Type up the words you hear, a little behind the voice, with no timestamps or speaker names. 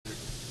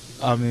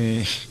I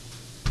mean,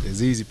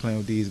 it's easy playing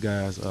with these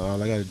guys.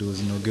 All I got to do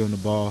is, give them the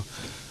ball.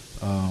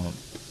 Um,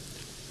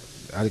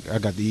 I got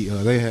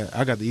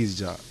I got the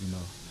easy job,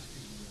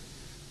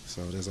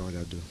 So that's all I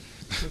got to do.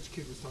 Coach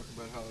Kidd was talking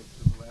about how in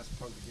the last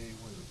part of the game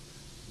when it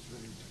was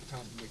really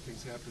time to make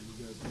things happen,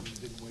 you guys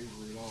didn't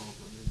waver at all.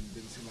 I mean, it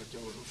didn't seem like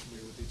y'all were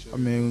familiar with each other. I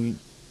mean,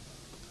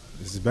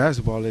 this is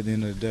basketball at the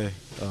end of the day.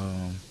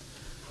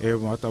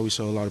 I thought we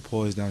showed a lot of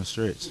poise down the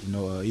stretch.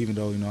 Even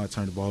though I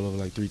turned the ball over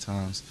like 3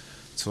 times,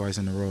 twice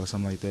in a row or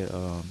something like that,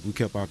 we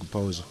kept our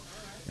composure,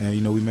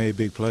 and we made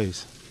big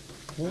plays.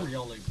 What were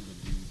y'all able to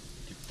do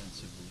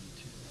defensively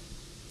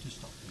to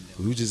stop them down?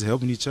 We were just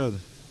helping each other.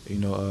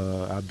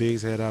 Our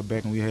bigs had our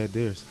back and we had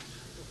theirs.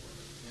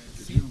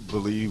 Did you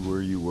believe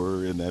where you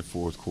were in that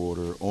fourth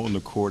quarter on the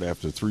court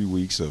after 3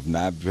 weeks of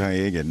not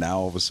playing, and now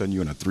all of a sudden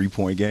you're in a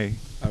 3-point game?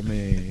 I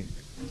mean,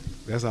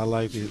 that's how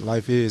life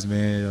is,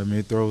 man. I mean,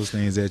 it throws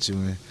things at you,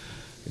 and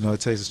it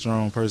takes a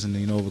strong person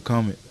to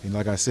overcome it. And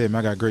like I said,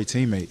 man, I got great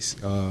teammates.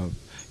 John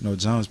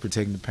was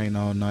protecting the paint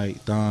all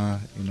night. Don,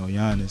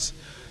 Giannis,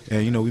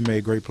 and we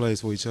made great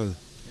plays for each other.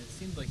 It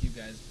seems like you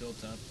guys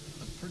built up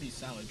a pretty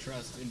solid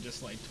trust in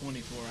just like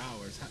 24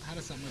 hours. How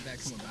does something like that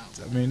come about?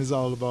 I mean, it's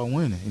all about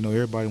winning.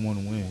 Everybody want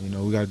to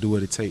win. We got to do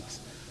what it takes.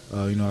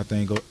 I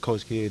think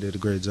Coach Kidd did a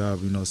great job,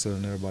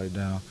 settling everybody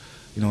down,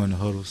 in the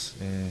huddles,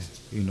 and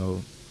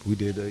we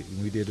did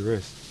the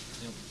rest.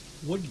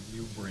 What do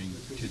you bring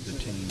to the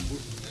team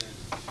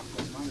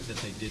that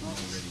they didn't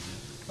already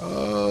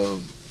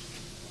do?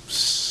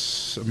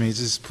 I mean,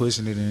 just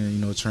pushing it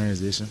in,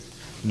 transition,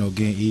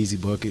 getting easy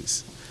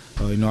buckets.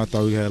 I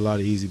thought we had a lot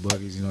of easy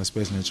buckets,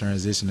 especially in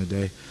transition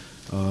today.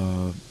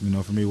 For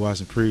me,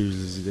 watching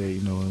previews today,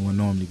 it wouldn't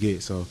normally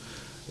get. So,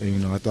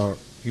 I thought,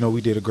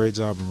 we did a great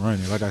job of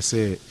running. Like I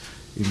said,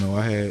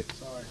 I had,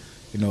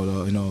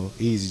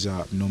 easy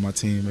job. My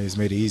teammates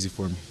made it easy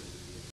for me.